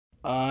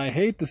I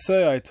hate to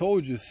say I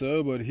told you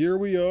so, but here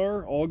we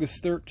are,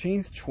 August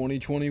 13th,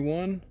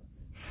 2021,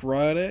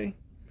 Friday.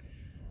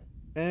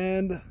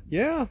 And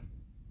yeah,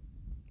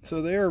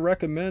 so they are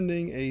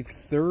recommending a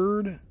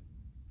third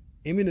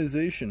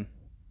immunization,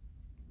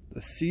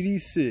 the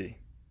CDC.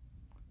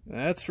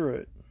 That's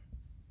right.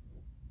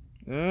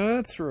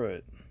 That's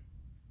right.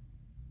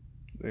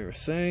 They are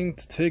saying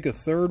to take a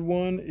third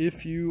one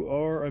if you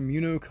are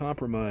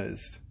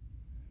immunocompromised.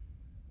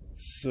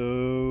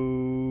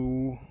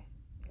 So,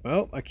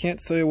 well, I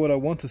can't say what I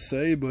want to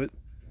say, but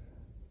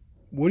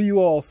what do you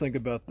all think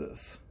about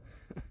this?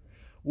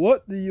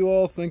 What do you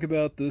all think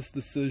about this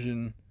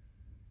decision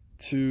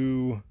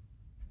to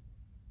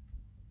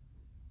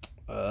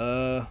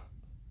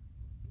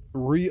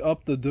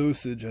re-up the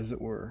dosage, as it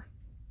were?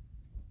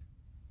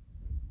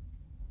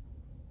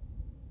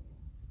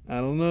 I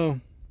don't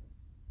know.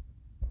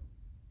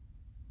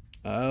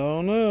 I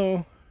don't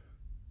know.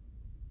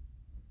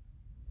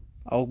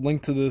 I'll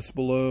link to this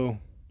below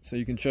so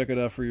you can check it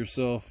out for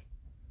yourself.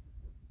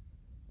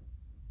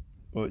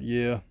 But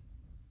yeah,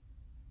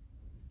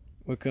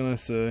 what can I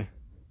say?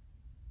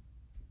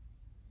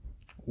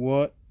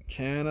 What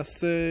can I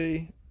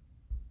say?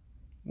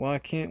 Why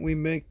can't we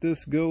make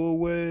this go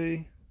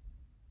away?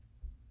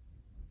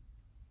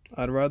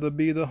 I'd rather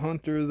be the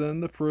hunter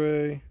than the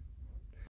prey.